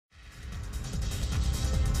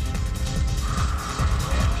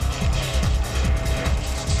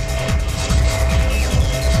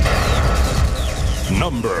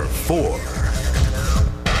Number 4.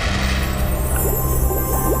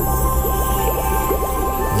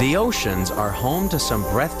 The oceans are home to some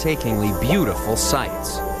breathtakingly beautiful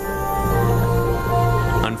sights.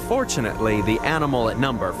 Unfortunately, the animal at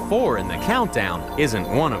number 4 in the countdown isn't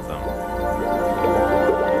one of them.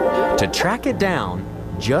 To track it down,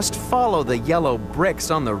 just follow the yellow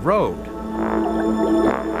bricks on the road.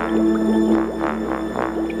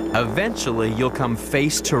 Eventually, you'll come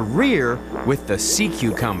face to rear with the sea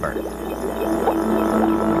cucumber.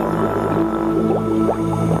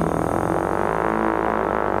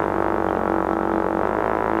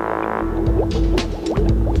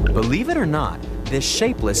 Believe it or not, this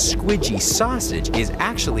shapeless, squidgy sausage is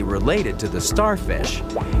actually related to the starfish,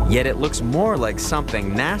 yet it looks more like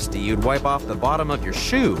something nasty you'd wipe off the bottom of your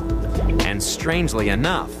shoe. And strangely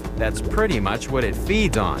enough, that's pretty much what it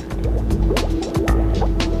feeds on.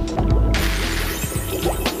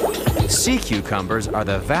 Sea cucumbers are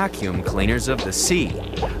the vacuum cleaners of the sea.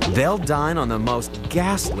 They'll dine on the most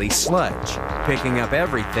ghastly sludge, picking up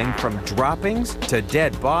everything from droppings to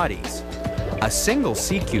dead bodies. A single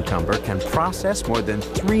sea cucumber can process more than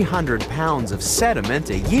 300 pounds of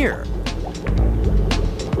sediment a year.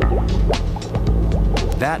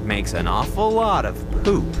 That makes an awful lot of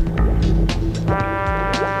poop.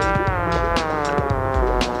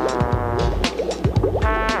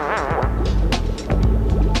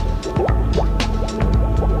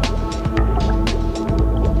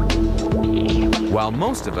 While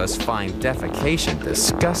most of us find defecation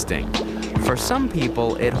disgusting, for some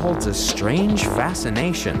people it holds a strange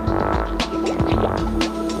fascination.